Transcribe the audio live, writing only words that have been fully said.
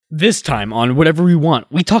This time on Whatever We Want,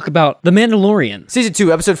 we talk about The Mandalorian. Season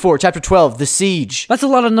 2, Episode 4, Chapter 12, The Siege. That's a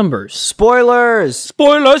lot of numbers. Spoilers!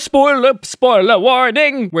 Spoiler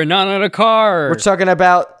warning! We're not in a car. We're talking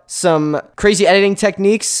about some crazy editing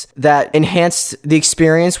techniques that enhanced the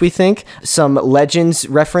experience, we think. Some Legends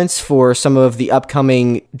reference for some of the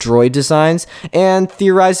upcoming droid designs. And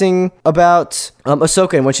theorizing about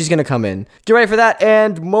Ahsoka and when she's going to come in. Get ready for that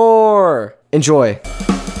and more. Enjoy.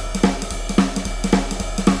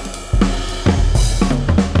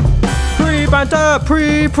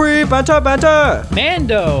 Banter.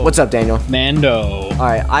 Mando. What's up, Daniel? Mando. All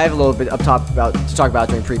right, I have a little bit up top to talk about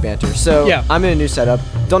during pre-banter. So Yeah. I'm in a new setup.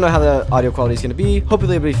 Don't know how the audio quality is going to be.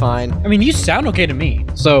 Hopefully it'll be fine. I mean, you sound okay to me,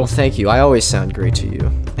 so... Thank you. I always sound great to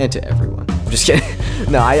you and to everyone. I'm just kidding.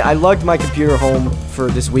 No, I lugged my computer home for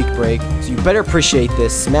this week break, so you better appreciate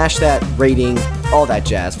this. Smash that rating, all that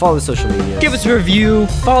jazz. Follow the social media. Give us a review,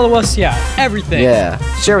 follow us, everything. Yeah,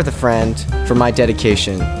 share with a friend for my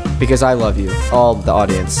dedication, because I love you, all the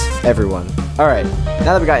audience, everyone. All right,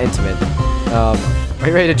 now that we got intimate, are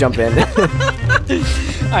you ready to jump in?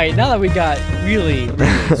 Alright, now that we got really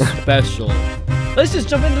special, let's just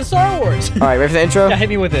jump into Star Wars. All right, ready for the intro? Yeah, hit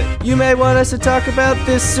me with it. You may want us to talk about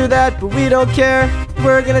this or that, but we don't care.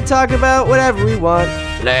 We're gonna talk about whatever we want.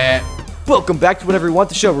 Welcome back to Whatever We Want,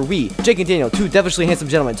 the show where we, Jake and Daniel, two devilishly handsome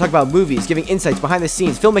gentlemen, talk about movies, giving insights behind the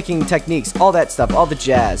scenes, filmmaking techniques, all that stuff, all the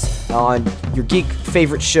jazz on your geek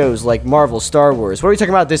favorite shows like Marvel, Star Wars. What are we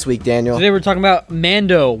talking about this week, Daniel? Today we're talking about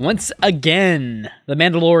Mando, once again, The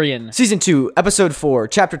Mandalorian. Season 2, Episode 4,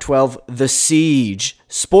 Chapter 12, The Siege.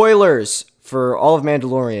 Spoilers for all of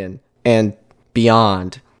Mandalorian and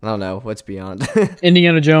beyond. I don't know what's beyond.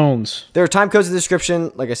 Indiana Jones. There are time codes in the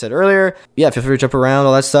description, like I said earlier. Yeah, feel free to jump around,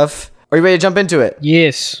 all that stuff. Are you ready to jump into it?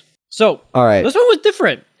 Yes. So, All right. this one was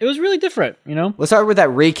different. It was really different, you know? Let's start with that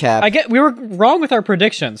recap. We were wrong with our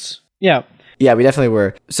predictions. Yeah. Yeah, we definitely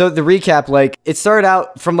were. So the recap, like, it started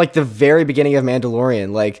out from, like, the very beginning of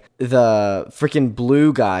Mandalorian. Like, the freaking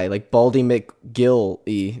blue guy, like, Baldy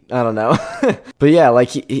McGill-y. I don't know. But yeah,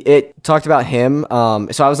 like, it talked about him.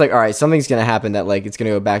 So I was like, all right, something's gonna happen that, like, it's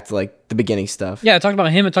gonna go back to, like, the beginning stuff. Yeah, it talked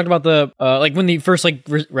about him. It talked about the, like, when he first, like,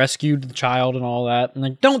 rescued the child and all that. And,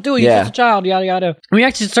 like, don't do it. You're just a child, yada, yada. And we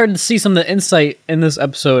actually started to see some of the insight in this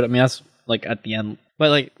episode. I mean, that's, like, at the end.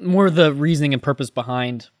 But, like, more of the reasoning and purpose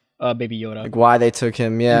behind Baby Yoda. Like, why they took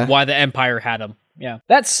him, yeah. Why the Empire had him. Yeah.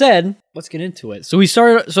 That said, let's get into it. So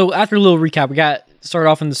after a little recap, we started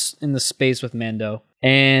off in the space with Mando.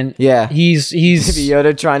 And yeah, he's Baby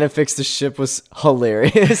Yoda trying to fix the ship was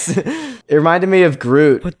hilarious. It reminded me of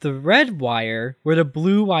Groot. Put the red wire where the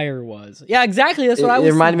blue wire was. Yeah, exactly. That's what I was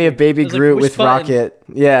It reminded me of Baby Groot with Rocket.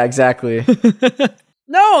 Yeah, exactly.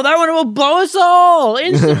 No, that one will blow us all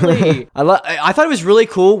instantly. I thought it was really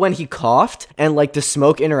cool when he coughed and like the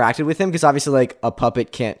smoke interacted with him, because obviously like a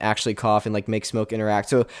puppet can't actually cough and like make smoke interact.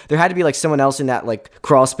 So there had to be like someone else in that like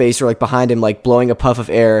crawl space or like behind him, like blowing a puff of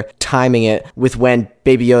air, timing it with when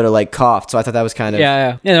Baby Yoda like coughed. So I thought that was kind of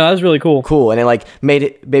yeah, no, that was really cool. Cool, and it like made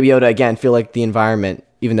it Baby Yoda again feel like the environment,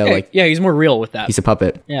 even though he's more real with that. He's a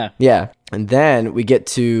puppet. Yeah. And then we get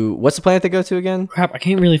to, what's the planet they go to again? Crap, I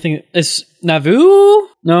can't really think. It's Naboo?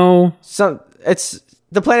 No. It's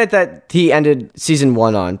the planet that he ended season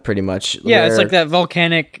 1 on, pretty much. Yeah, it's like that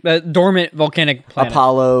dormant volcanic planet.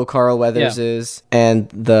 Apollo, Carl Weathers is, and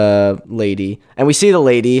the lady. And we see the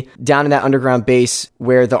lady down in that underground base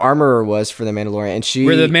where the armorer was for the Mandalorian. And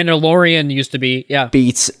where the Mandalorian used to be, yeah.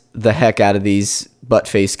 Beats the heck out of these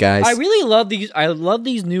butt-faced guys. I really love these. I love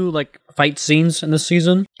these new, like, fight scenes in this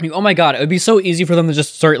season. I mean, oh my god, it would be so easy for them to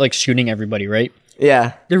just start like shooting everybody, right?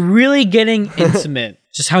 Yeah. They're really getting intimate.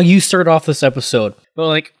 Just how you start off this episode. But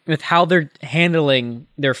like with how they're handling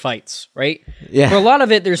their fights, right? Yeah. For a lot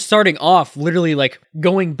of it, they're starting off literally like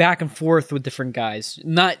going back and forth with different guys.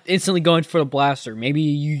 Not instantly going for the blaster. Maybe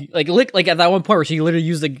you like at that one point where she literally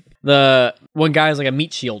used the one guy as like a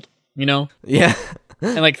meat shield, you know? Yeah.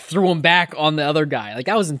 And like threw him back on the other guy. Like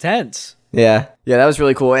that was intense. Yeah, that was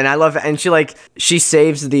really cool, and I love it. And she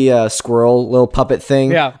saves the squirrel little puppet thing.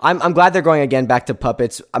 Yeah, I'm glad they're going again back to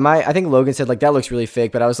puppets. I think Logan said like that looks really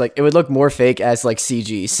fake, but I was like it would look more fake as like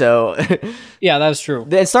CG. So yeah, that's true.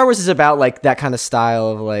 And Star Wars is about like that kind of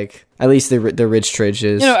style of like at least the Ridge Tridge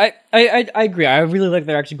is. You know, I agree. I really like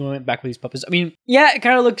they're actually going back with these puppets. I mean, yeah, it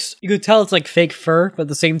kind of looks. You could tell it's like fake fur, but at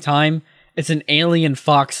the same time, it's an alien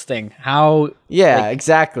fox thing. How? Yeah, like,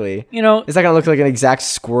 exactly. You know, it's not gonna look like an exact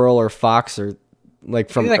squirrel or fox or like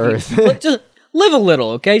from Earth. Just live a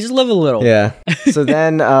little, okay? Just live a little. Yeah. So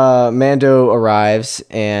then Mando arrives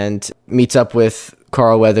and meets up with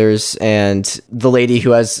Carl Weathers and the lady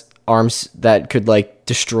who has arms that could like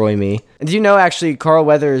destroy me. And do you know, actually, Carl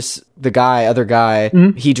Weathers, the other guy,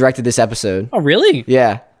 he directed this episode. Oh, really?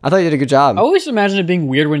 Yeah. I thought you did a good job. I always imagine it being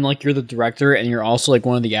weird when like you're the director and you're also like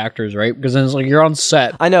one of the actors, right? Because then it's like you're on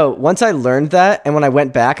set. I know. Once I learned that, and when I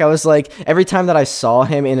went back, I was like, every time that I saw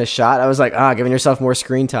him in a shot, I was like, giving yourself more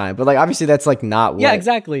screen time. But like, obviously, that's like not what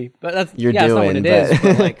exactly. But that's you're that's doing. not what it is.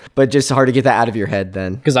 But, like, but just hard to get that out of your head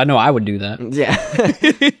then. Because I know I would do that.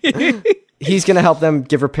 Yeah. He's gonna help them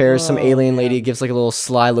give repairs. Some alien lady gives like a little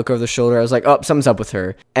sly look over the shoulder. I was like, oh, something's up with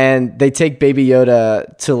her. And they take Baby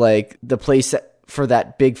Yoda to like the place for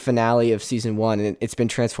that big finale of season 1, and it's been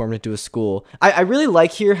transformed into a school. I really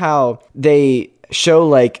like here how they show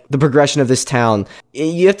like the progression of this town.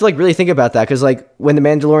 You have to like really think about that, because like when the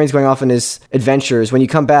Mandalorian's going off on his adventures, when you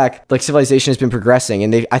come back, like civilization has been progressing,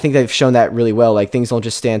 and I think they've shown that really well. Like things don't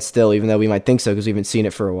just stand still, even though we might think so because we haven't seen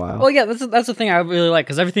it for a while. Well, yeah, that's the thing I really like,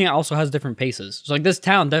 because everything also has different paces. So like this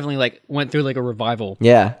town definitely like went through like a revival.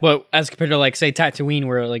 Yeah. But as compared to like say Tatooine,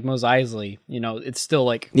 where like Mos Eisley, it's still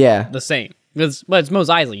like the same. But it's Mos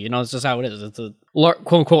Eisley, it's just how it is. It's a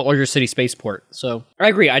quote unquote larger city spaceport. So I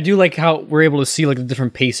agree. I do like how we're able to see like the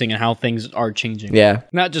different pacing and how things are changing. Yeah.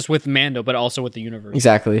 Not just with Mando, but also with the universe.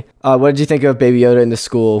 Exactly. What did you think of Baby Yoda in the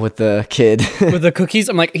school with the kid? With the cookies?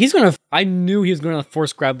 I'm like, I knew he was going to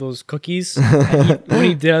force grab those cookies. When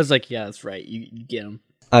he did, I was like, yeah, that's right. You get him.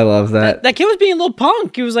 I love that. That kid was being a little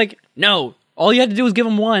punk. He was like, no, all you had to do was give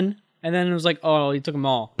him one. And then it was like, oh, he took them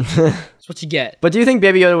all. That's what you get. But do you think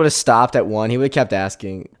Baby Yoda would have stopped at 1? He would have kept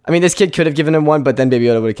asking. I mean, this kid could have given him 1, but then Baby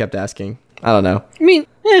Yoda would have kept asking. I don't know. I mean,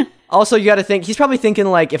 Also, you got to think, he's probably thinking,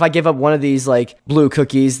 like, if I give up one of these, like, blue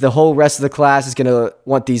cookies, the whole rest of the class is going to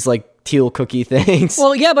want these, like, teal cookie things.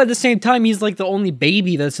 Well, yeah, but at the same time, he's, like, the only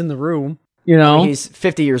baby that's in the room. I mean, he's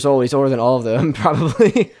 50 years old. He's older than all of them,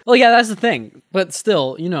 probably. Well, yeah, that's the thing. But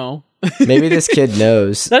still, Maybe this kid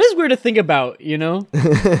knows. That is weird to think about,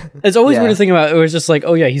 It's always weird to think about. It was just like,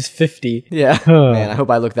 oh yeah, he's 50. Yeah. Man, I hope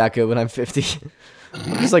I look that good when I'm 50.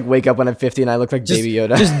 Just like wake up when I'm 50 and I look like Baby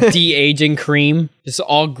Yoda. Just de-aging cream. Just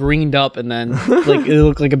all greened up and then like it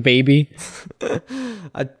looked like a baby.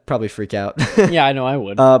 I'd probably freak out. Yeah, I know I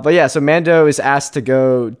would. But yeah, so Mando is asked to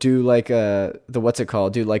go do like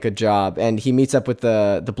do like a job, and he meets up with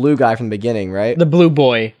the blue guy from the beginning, right? The blue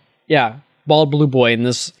boy. Yeah. Bald blue boy in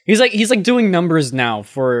this. He's like doing numbers now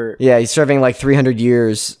for. Yeah, he's serving like 300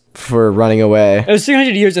 years for running away. It was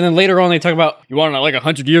 300 years, and then later on they talk about you want like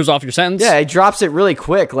 100 years off your sentence. Yeah, he drops it really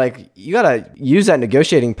quick. Like you gotta use that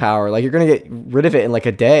negotiating power. Like you're gonna get rid of it in like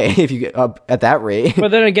a day if you get up at that rate. But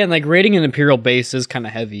then again, like raiding an Imperial base is kind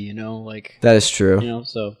of heavy, like that is true.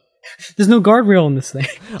 So. There's no guardrail in this thing.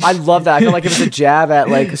 I love that. I feel like it was a jab at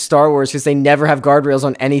like Star Wars because they never have guardrails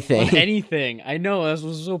on anything. I know. That's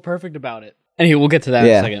what's so perfect about it. Anyway, we'll get to that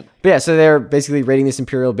in a second. But yeah, so they're basically raiding this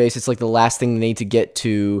Imperial base. It's like the last thing they need to get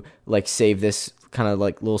to like save this kind of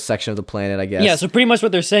like little section of the planet, I guess. Yeah, so pretty much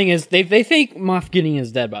what they're saying is they think Moff Gideon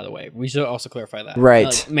is dead, by the way. We should also clarify that.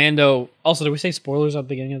 Right. Mando, also, did we say spoilers at the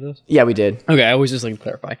beginning of this? Yeah, we did. Okay, I always just like to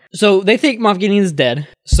clarify. So they think Moff Gideon is dead.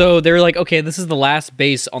 So they're like, okay, this is the last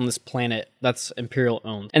base on this planet that's Imperial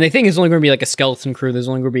owned. And they think it's only going to be like a skeleton crew. There's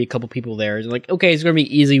only going to be a couple people there. It's like, okay, it's going to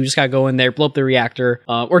be easy. We just got to go in there, blow up the reactor,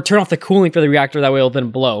 or turn off the cooling for the reactor. That way it'll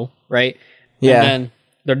then blow, right? Yeah. And then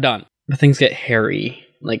they're done. But things get hairy.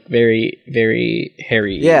 Like very, very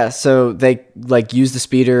hairy. Yeah, so they like use the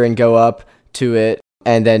speeder and go up to it,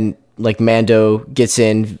 and then like Mando gets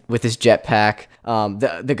in with his jetpack.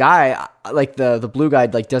 The guy, like the blue guy,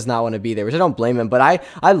 like does not want to be there, which I don't blame him. But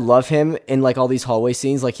I love him in like all these hallway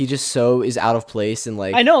scenes. Like he just so is out of place and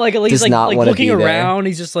like I know, like he's like looking around.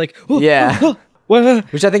 He's just like yeah.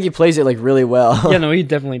 Which I think he plays it like really well. Yeah, no, he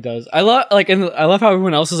definitely does. I love how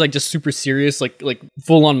everyone else is like just super serious, like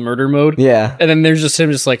full on murder mode. Yeah, and then there's just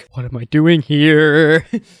him, just like, what am I doing here?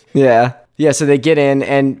 Yeah. So they get in,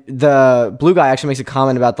 and the blue guy actually makes a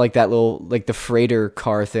comment about like that little like the freighter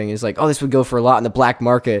car thing. Is like, oh, this would go for a lot in the black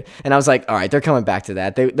market, and I was like, all right, they're coming back to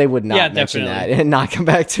that. They would not mention that and not come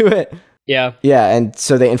back to it. Yeah. Yeah, and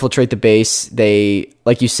so they infiltrate the base. They,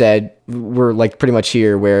 like you said, we're like pretty much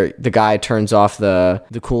here where the guy turns off the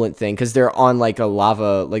coolant thing because they're on like a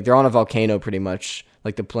lava, like they're on a volcano pretty much,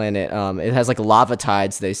 like the planet. It has like lava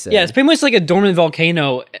tides, they say. Yeah, it's pretty much like a dormant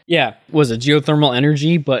volcano. Yeah, was it geothermal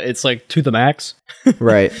energy, but it's like to the max.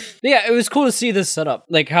 Right. Yeah, it was cool to see this setup,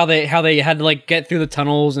 like how they had to like get through the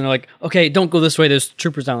tunnels, and they're like, okay, don't go this way. There's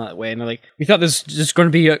troopers down that way, and they're like, we thought this was just going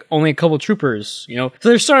to be only a couple troopers, So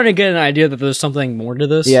they're starting to get an idea that there's something more to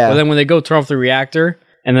this. Yeah. But then when they go turn off the reactor,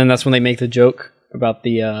 and then that's when they make the joke about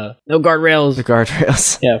the no guardrails. The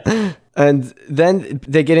guardrails. Yeah. And then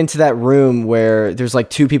they get into that room where there's like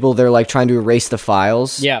two people. They're like trying to erase the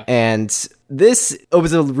files. Yeah. And this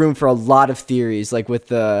opens a room for a lot of theories, like with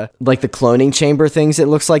the cloning chamber things. It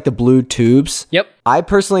looks like the blue tubes. Yep. I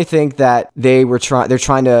personally think that they're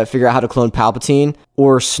trying to figure out how to clone Palpatine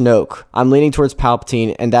or Snoke. I'm leaning towards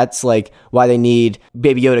Palpatine, and that's like why they need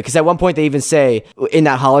Baby Yoda. Because at one point they even say in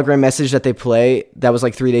that hologram message that they play that was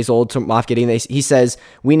like 3 days old to Moff Gideon, he says,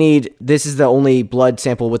 this is the only blood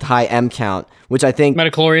sample with high M count, which I think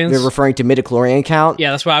midichlorians. They're referring to midichlorian count.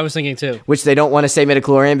 Yeah, that's what I was thinking too. Which they don't want to say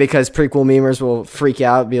midichlorian because prequel memers will freak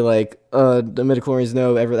out, be like, the midichlorians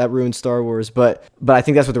that ruined Star Wars. But I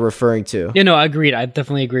think that's what they're referring to. Yeah, no, I agreed. I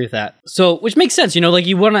definitely agree with that. So, which makes sense, like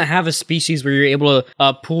you want to have a species where you're able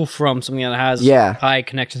to pull from something that has high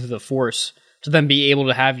connection to the Force to then be able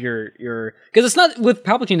to have your because it's not with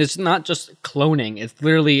Palpatine. It's not just cloning. It's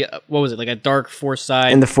literally what was it, like a dark Force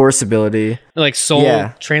side and the Force ability, like soul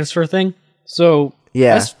transfer thing. So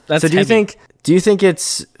that's so do you think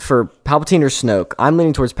it's for Palpatine or Snoke? I'm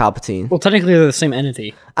leaning towards Palpatine. Well, technically they're the same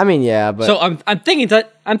entity. I mean, yeah, but so I'm thinking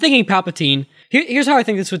Palpatine. Here's how I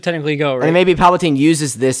think this would technically go, right? And maybe Palpatine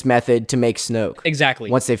uses this method to make Snoke. Exactly.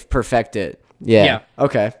 Once they've perfected it. Yeah.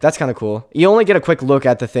 Okay, that's kind of cool. You only get a quick look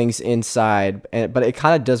at the things inside, but it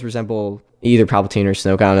kind of does resemble either Palpatine or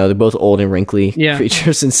Snoke. I don't know. They're both old and wrinkly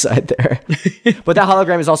creatures inside there. But that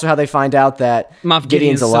hologram is also how they find out that Moff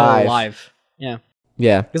Gideon's alive. Still alive. Yeah.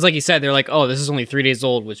 Yeah. Because like you said, they're like, oh, this is only 3 days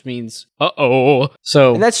old, which means,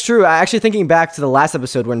 So. And that's true. Actually, thinking back to the last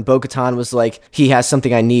episode when Bo-Katan was like, he has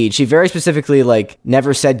something I need, she very specifically like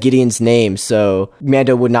never said Gideon's name. So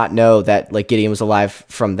Mando would not know that like Gideon was alive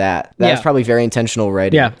from that. That's probably very intentional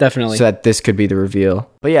writing. Yeah, definitely. So that this could be the reveal.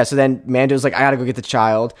 But yeah, so then Mando's like, I gotta go get the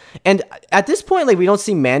child. And at this point, like we don't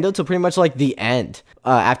see Mando till pretty much like the end.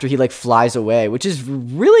 After he like flies away, which is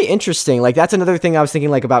really interesting. Like that's another thing I was thinking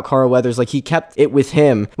like about Carl Weathers. Like he kept it with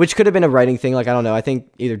him, which could have been a writing thing. Like I don't know. I think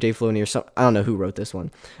either Dave Filoni or some. I don't know who wrote this one,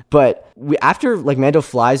 but after like Mando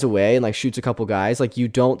flies away and like shoots a couple guys, like you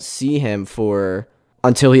don't see him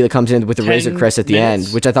until he comes in with the Razor Crest at the end,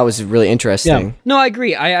 which I thought was really interesting. Yeah. No, I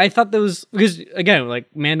agree. I thought that was because again,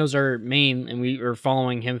 like Mando's our main, and we are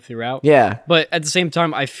following him throughout. Yeah. But at the same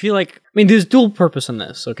time, I feel like there's dual purpose in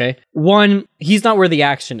this. Okay, one, he's not where the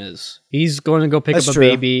action is. He's going to go pick up a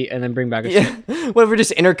baby and then bring back a ship. What if we're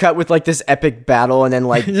just intercut with like this epic battle and then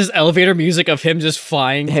like just elevator music of him just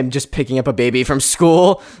flying, him just picking up a baby from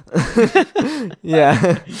school.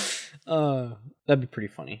 Yeah. That'd be pretty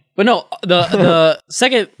funny. But no, the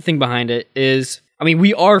second thing behind it is,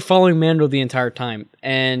 we are following Mando the entire time.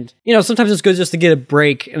 And, sometimes it's good just to get a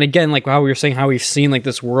break. And again, like how we were saying, how we've seen like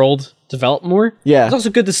this world develop more. Yeah. It's also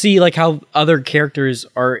good to see like how other characters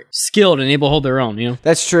are skilled and able to hold their own,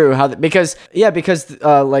 That's true. Because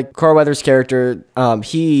like Carl Weathers' character,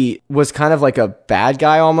 he was kind of like a bad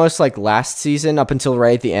guy almost like last season up until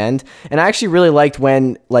right at the end. And I actually really liked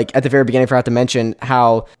when like at the very beginning, I forgot to mention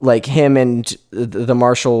how like him and the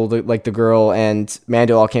Marshal, the girl and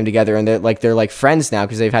Mando all came together and they're like friends now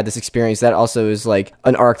because they've had this experience. That also is like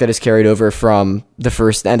an arc that is carried over from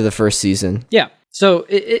the end of the first season. Yeah. So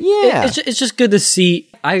it's just good to see.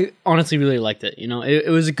 I honestly really liked it. It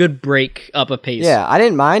was a good break up a pace. Yeah, I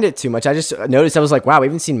didn't mind it too much. I just noticed, I was like, wow, we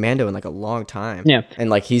haven't seen Mando in like a long time. Yeah. And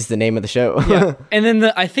like he's the name of the show. Yeah. And then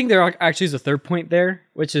I think there actually is a third point there,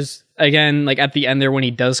 which is again like at the end there when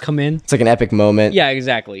he does come in. It's like an epic moment. Yeah,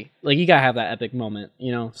 exactly. Like you gotta have that epic moment,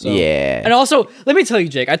 So. Yeah. And also, let me tell you,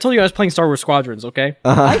 Jake, I told you I was playing Star Wars Squadrons, okay?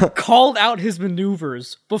 I called out his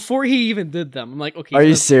maneuvers before he even did them. I'm like, okay. Are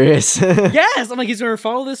you serious? Yes. I'm like, he's gonna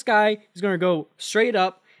follow this guy. He's gonna go straight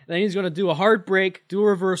up. Then he's going to do a hard break, do a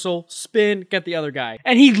reversal, spin, get the other guy.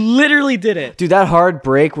 And he literally did it. Dude, that hard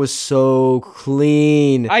break was so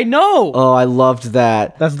clean. I know. Oh, I loved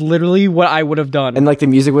that. That's literally what I would have done. And like the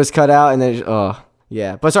music was cut out and then,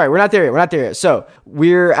 yeah. But sorry, we're not there yet. So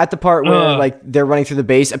we're at the part where like they're running through the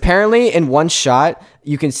base. Apparently in one shot,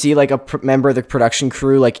 you can see like a member of the production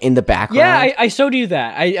crew like in the background. Yeah, I showed you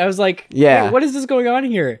that. I was like, yeah, what is this going on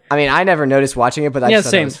here? I never noticed watching it, but I just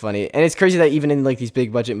thought it was funny. And it's crazy that even in like these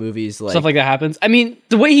big budget movies, like stuff like that happens.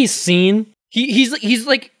 The way he's seen, he's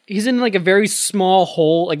in like a very small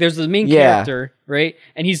hole. Like there's the main character, right?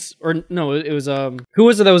 And it was who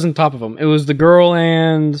was it that was on top of him? It was the girl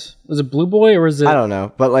and was it Blue Boy or was it? I don't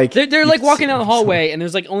know, but like they're like walking down the hallway and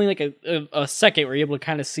there's like only like a second where you're able to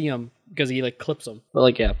kind of see him because he like clips him. But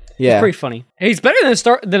like it's pretty funny. Hey, he's better than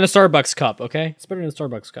a Starbucks cup. Okay, it's better than a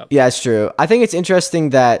Starbucks cup. Yeah, it's true. I think it's interesting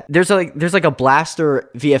that there's like a blaster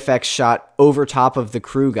VFX shot over top of the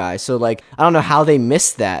crew guy. So like I don't know how they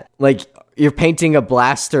missed that. Like you're painting a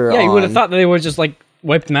blaster. Yeah, you would have thought that they would just like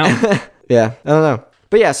wiped him out. Yeah, I don't know.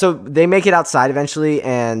 But yeah, so they make it outside eventually,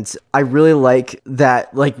 and I really like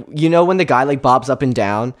that, like, you know, when the guy like bobs up and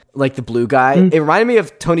down, like the blue guy, it reminded me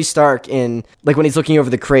of Tony Stark in, like, when he's looking over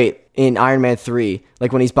the crate in Iron Man 3,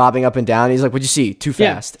 like when he's bobbing up and down, he's like, what'd you see? Too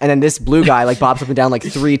fast. And then this blue guy like bobs up and down like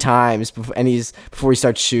 3 times before he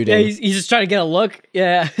starts shooting. Yeah, he's just trying to get a look.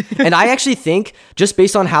 Yeah. And I actually think, just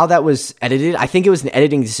based on how that was edited, I think it was an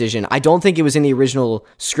editing decision. I don't think it was in the original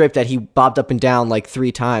script that he bobbed up and down like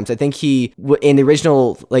 3 times. I think in the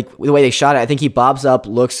original, like the way they shot it, I think he bobs up,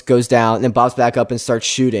 looks, goes down, and then bobs back up and starts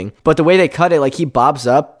shooting. But the way they cut it, like he bobs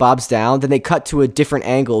up, bobs down, then they cut to a different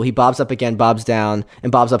angle. He bobs up again, bobs down,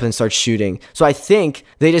 and bobs up and starts shooting. So I think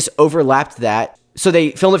they just overlapped that. So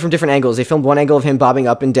they filmed it from different angles. They filmed one angle of him bobbing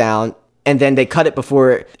up and down, and then they cut it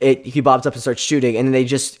before he bobs up and starts shooting, and then they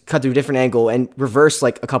just cut to a different angle and reverse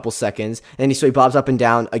like a couple seconds, and so he bobs up and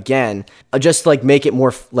down again, just like make it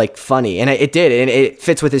more like funny. And it did, and it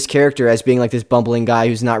fits with his character as being like this bumbling guy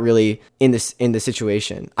who's not really in the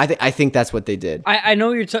situation. I think that's what they did. I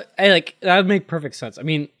know like that would make perfect sense. I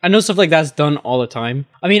mean, I know stuff like that's done all the time.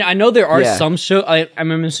 I mean, I know there are some show.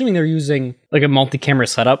 I'm assuming they're using like a multi-camera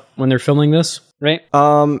setup when they're filming this, right?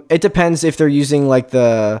 It depends if they're using like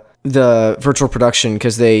the virtual production,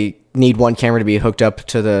 because they need one camera to be hooked up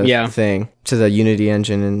to the thing, to the Unity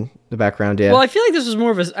engine in the background. Yeah. Well, I feel like this was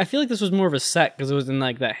more of a set because it was in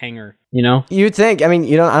like that hangar. You know. You'd think. I mean,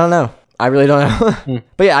 I don't know. I really don't know.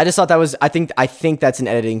 But yeah, I just thought that was, I think that's an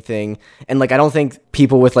editing thing. And like, I don't think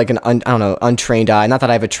people with like an, untrained eye, not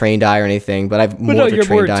that I have a trained eye or anything, but I have more of a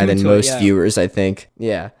trained eye than most viewers, I think.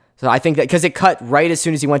 Yeah. So I think that, because it cut right as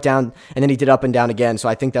soon as he went down, and then he did up and down again. So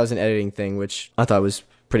I think that was an editing thing, which I thought was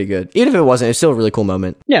pretty good. Even if it wasn't, it's still a really cool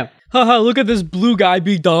moment. Yeah. Haha, look at this blue guy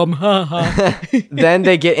be dumb. Haha. Then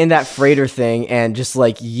they get in that freighter thing and just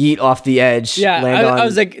like yeet off the edge. Yeah, I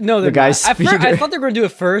was like, no, the guy's speeder. I thought they were going to do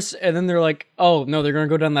it first, and then they're like, oh, no, they're going to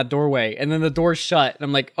go down that doorway. And then the door's shut. And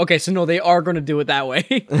I'm like, okay, so no, they are going to do it that way.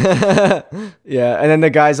 Yeah, and then the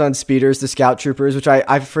guys on speeders, the scout troopers, which I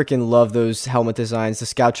freaking love those helmet designs. The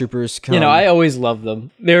scout troopers come. I always love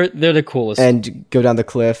them. They're the coolest. And go down the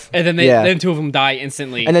cliff. And then then 2 of them die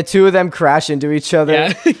instantly. And the 2 of them crash into each other.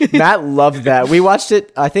 Yeah. Matt loved that. We watched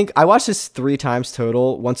it. I think I watched this 3 times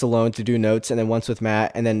total. Once alone to do notes, and then once with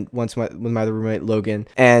Matt, and then once with my other roommate Logan.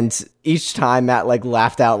 And each time Matt like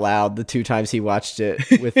laughed out loud the 2 times he watched it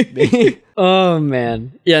with me. Oh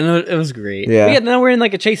man, yeah, no, it was great. Yeah. But yeah, now we're in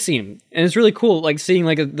like a chase scene, and it's really cool, like seeing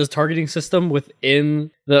like this targeting system within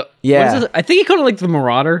the. Yeah, I think he called it like the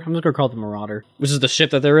Marauder. I'm just gonna call it the Marauder, which is the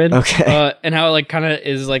ship that they're in. Okay. And how it like kind of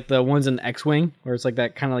is like the ones in X-wing, where it's like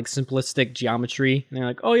that kind of like simplistic geometry, and they're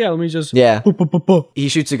like, oh yeah, let me just. Yeah. He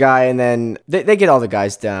shoots a guy, and then they get all the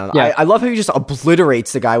guys down. Yeah. I love how he just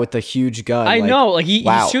obliterates the guy with the huge gun. I know, like he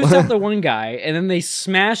shoots out the one guy, and then they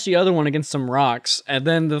smash the other one against some rocks, and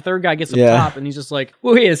then the third guy gets up top, and he's just like,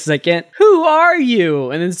 wait a second, who are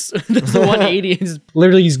you? And then there's the 180, and just,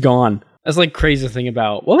 literally he's gone. That's like crazy to think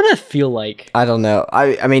about. What would that feel like? I don't know.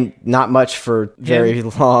 I mean, not much for very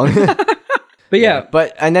long. But yeah.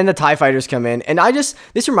 And then the TIE fighters come in, and this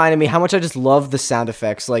reminded me how much I just love the sound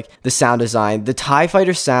effects, like the sound design. The TIE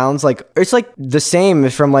fighter sounds like, it's like the same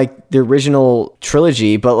from like the original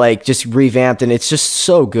trilogy, but like just revamped, and it's just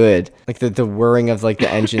so good. Like the whirring of like the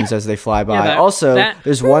engines as they fly by.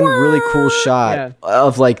 There's one really cool shot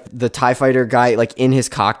of like the TIE fighter guy like in his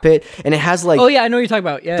cockpit, and it has like, oh yeah, I know what you're talking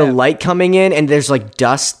about. Yeah, the light coming in, and there's like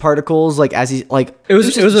dust particles like as he's like, it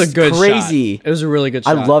was a good crazy shot. It was a really good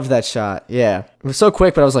shot. I love that shot. Yeah. It was so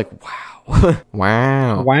quick, but I was like,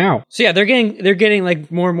 wow. Wow. So yeah, they're getting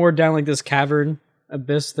like more and more down like this cavern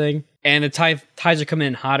abyss thing. And the TIEs are coming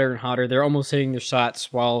in hotter and hotter. They're almost hitting their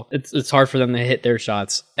shots while it's hard for them to hit their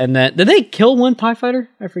shots. And then, did they kill one TIE fighter?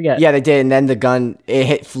 I forget. Yeah, they did. And then the gun,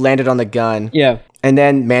 landed on the gun. Yeah. And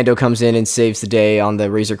then Mando comes in and saves the day on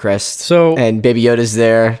the Razor Crest. So, and Baby Yoda's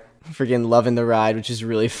there. Freaking loving the ride, which is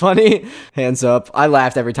really funny. Hands up. I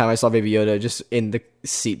laughed every time I saw Baby Yoda just in the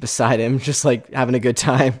seat beside him, just like having a good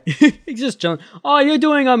time. He's just chilling. Oh, you're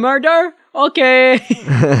doing a murder? Okay.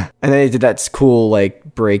 And then he did that cool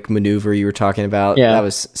like brake maneuver you were talking about. Yeah. That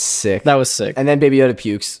was sick. And then Baby Yoda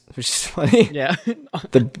pukes, which is funny. Yeah.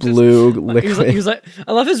 The blue liquid. He was like,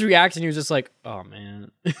 I love his reaction. He was just like, oh man.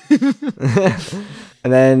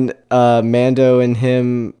 And then Mando and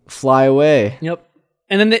him fly away. Yep.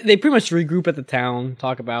 And then they pretty much regroup at the town,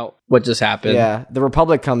 talk about what just happened. Yeah, the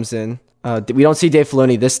Republic comes in. We don't see Dave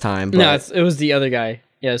Filoni this time. But no, it was the other guy.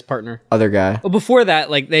 Yeah, his partner. Other guy. Well, before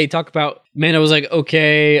that, like they talk about, Mando was like,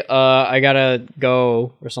 okay, I gotta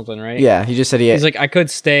go or something, right? Yeah, he just said he's like, I could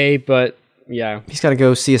stay, but yeah. He's gotta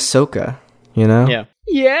go see Ahsoka, you know? Yeah.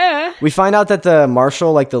 Yeah. We find out that the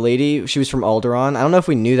marshal, like the lady, she was from Alderaan. I don't know if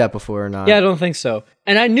we knew that before or not. Yeah, I don't think so.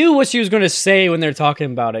 And I knew what she was going to say when they're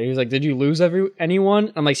talking about it. He was like, did you lose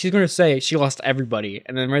anyone? I'm like, she's going to say she lost everybody.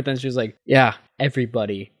 And then right then she was like, yeah,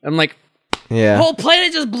 everybody. I'm like, yeah. The whole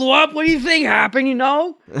planet just blew up. What do you think happened, you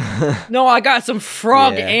know? No, I got some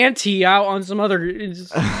frog auntie out on some other...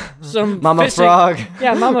 some Mama fishing. Frog.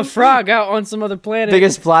 Yeah, Mama Frog out on some other planet.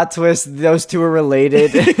 Biggest plot twist, those two are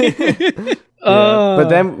related. But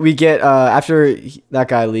then we get, after that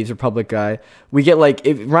guy leaves, Republic guy, we get like,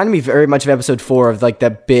 it reminded me very much of episode 4 of like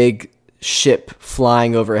that big ship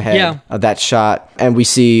flying overhead of that shot. And we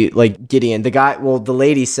see like Gideon, the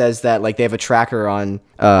lady says that like they have a tracker on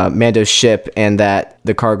Mando's ship and that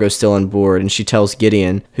the cargo's still on board. And she tells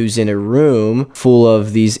Gideon, who's in a room full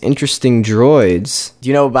of these interesting droids. Do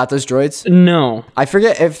you know about those droids? No. I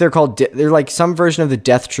forget if they're called, they're like some version of the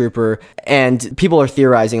Death Trooper, and people are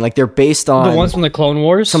theorizing like they're based on the ones from the Clone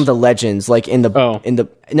Wars, some of the legends, like in the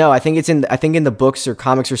no, I think in the books or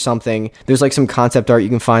comics or something. There's like some concept art you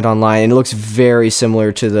can find online, and it looks very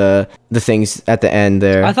similar to the things at the end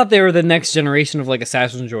there. I thought they were the next generation of like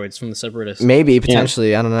assassin droids from the Separatists. Maybe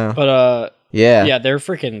potentially, I don't know. But yeah, they're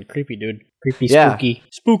freaking creepy, dude. Creepy, spooky,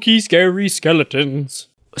 spooky, scary skeletons.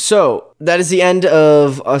 So that is the end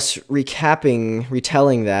of us retelling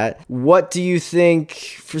that. What do you think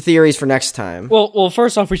for theories for next time? Well,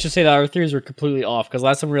 first off, we should say that our theories were completely off, because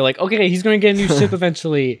last time we were like, okay, he's going to get a new ship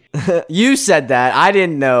eventually. You said that. I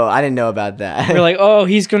didn't know about that. We're like, oh,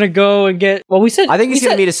 he's going to go and get... Well, we said... I think he's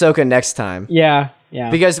going to meet Ahsoka next time. Yeah.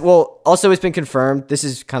 Because, well, also it's been confirmed, this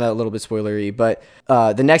is kind of a little bit spoilery, but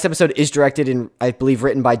the next episode is directed and I believe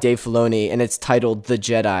written by Dave Filoni, and it's titled The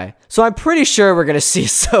Jedi. So I'm pretty sure we're going to see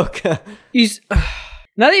Ahsoka.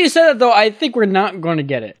 Now that you said that, though, I think we're not going to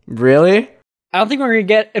get it. Really? I don't think we're going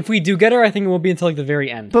to get... If we do get her, I think it won't be until like the very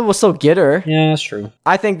end. But we'll still get her. Yeah, that's true.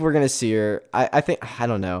 I think we're going to see her. I think... I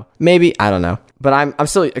don't know. Maybe. I don't know. But I'm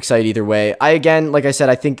still excited either way. Like I said,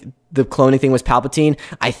 I think the cloning thing was Palpatine.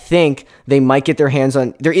 I think they might get their hands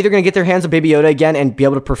on... They're either going to get their hands on Baby Yoda again and be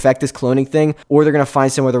able to perfect this cloning thing, or they're going to find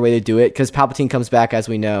some other way to do it, because Palpatine comes back, as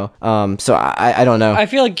we know. So I don't know. I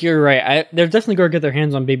feel like you're right. They're definitely going to get their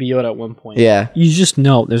hands on Baby Yoda at one point. Yeah. You just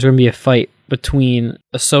know there's going to be a fight between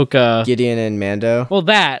Ahsoka... Gideon and Mando? Well,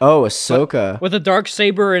 that. Oh, Ahsoka. With a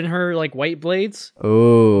darksaber and her, like, white blades.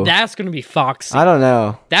 Ooh. That's going to be foxy. I don't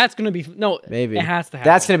know. That's going to be... No, maybe. It has to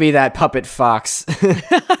happen. That's going to be that puppet fox.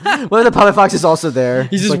 Well, the puppet fox is also there.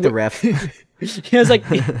 He's just like the ref. He was like...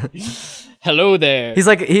 Hello there.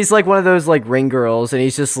 He's like one of those like ring girls, and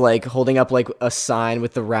he's just like holding up like a sign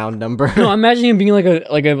with the round number. No, imagine him being like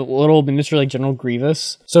a little miniature like General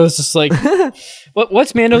Grievous. So it's just like,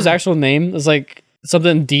 what's Mando's actual name? It's like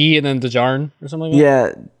something D and then Djarin or something like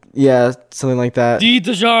that. Yeah, something like that.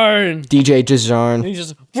 Djarin. DJ Djarin. And he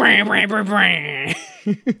just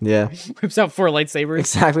yeah, whips out 4 lightsabers.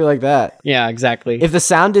 Exactly like that. Yeah, exactly. If the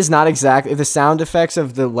sound is not exact, if the sound effects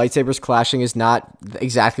of the lightsabers clashing is not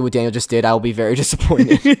exactly what Daniel just did, I will be very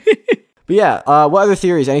disappointed. But yeah, what other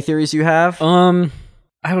theories? Any theories you have? I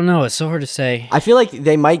don't know. It's so hard to say. I feel like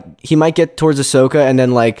he might get towards Ahsoka, and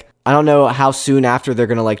then like I don't know how soon after they're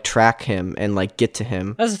gonna like track him and like get to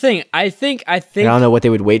him. That's the thing. I think. I don't know what they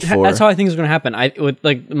would wait for. That's how I think it's gonna happen. With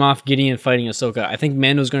like Moff Gideon fighting Ahsoka, I think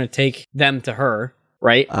Mando's gonna take them to her,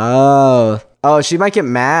 right? Oh, she might get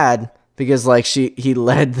mad because like he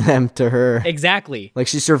led them to her. Exactly. Like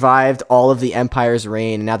she survived all of the Empire's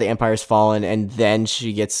reign, and now the Empire's fallen, and then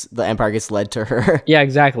the Empire gets led to her. Yeah,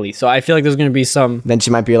 exactly. So I feel like there's gonna be some. Then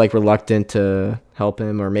she might be like reluctant to help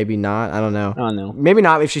him, or maybe not. I don't know. Maybe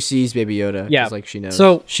not if she sees Baby Yoda. Yeah, like she knows.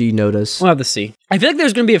 So she noticed. We'll have to see. I feel like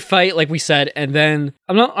there's gonna be a fight, like we said, and then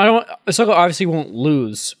Ahsoka obviously won't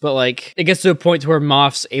lose, but like it gets to a point to where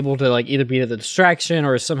Moff's able to like either be the distraction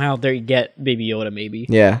or somehow they get Baby Yoda, maybe.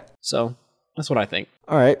 Yeah. So that's what I think.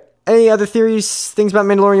 All right. Any other theories, things about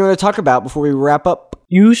Mandalorian you want to talk about before we wrap up?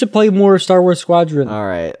 You should play more Star Wars Squadron. All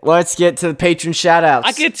right. Let's get to the patron shoutouts.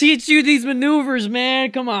 I can teach you these maneuvers,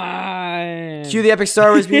 man. Come on. Cue the epic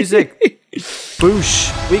Star Wars music.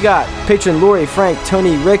 Boosh. We got patron Lori, Frank,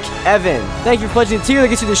 Tony, Rick, Evan. Thank you for pledging the tier that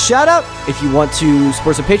gets you the shout out. If you want to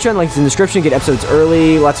support us on Patreon, links in the description, get episodes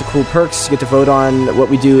early, lots of cool perks, get to vote on what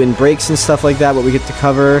we do in breaks and stuff like that, what we get to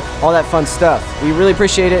cover, all that fun stuff. We really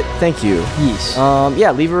appreciate it. Thank you. Yes.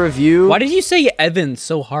 Yeah, leave a review. Why did you say Evan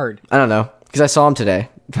so hard? I don't know. Because I saw him today.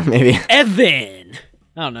 Maybe. Evan.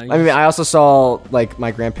 I don't know. I mean, I also saw like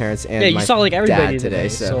my grandparents and you my saw like everybody dad today.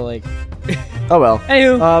 So like. Oh well.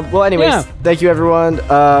 Anywho. Well, anyways, Yeah. thank you everyone.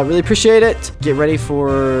 Really appreciate it. Get ready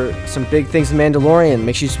for some big things in Mandalorian.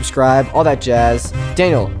 Make sure you subscribe, all that jazz.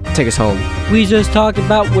 Daniel, take us home. We just talked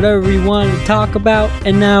about whatever we wanted to talk about,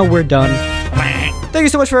 and now we're done. Thank you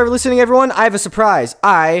so much for listening, everyone. I have a surprise.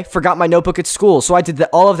 I forgot my notebook at school, so I did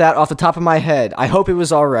all of that off the top of my head. I hope it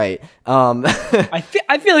was all right. I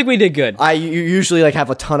feel like we did good. I usually have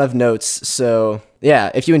a ton of notes, so yeah.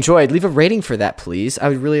 If you enjoyed, leave a rating for that, please. I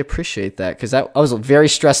would really appreciate that because I was very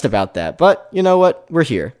stressed about that. But you know what? We're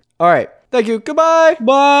here. All right. Thank you. Goodbye.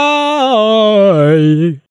 Bye.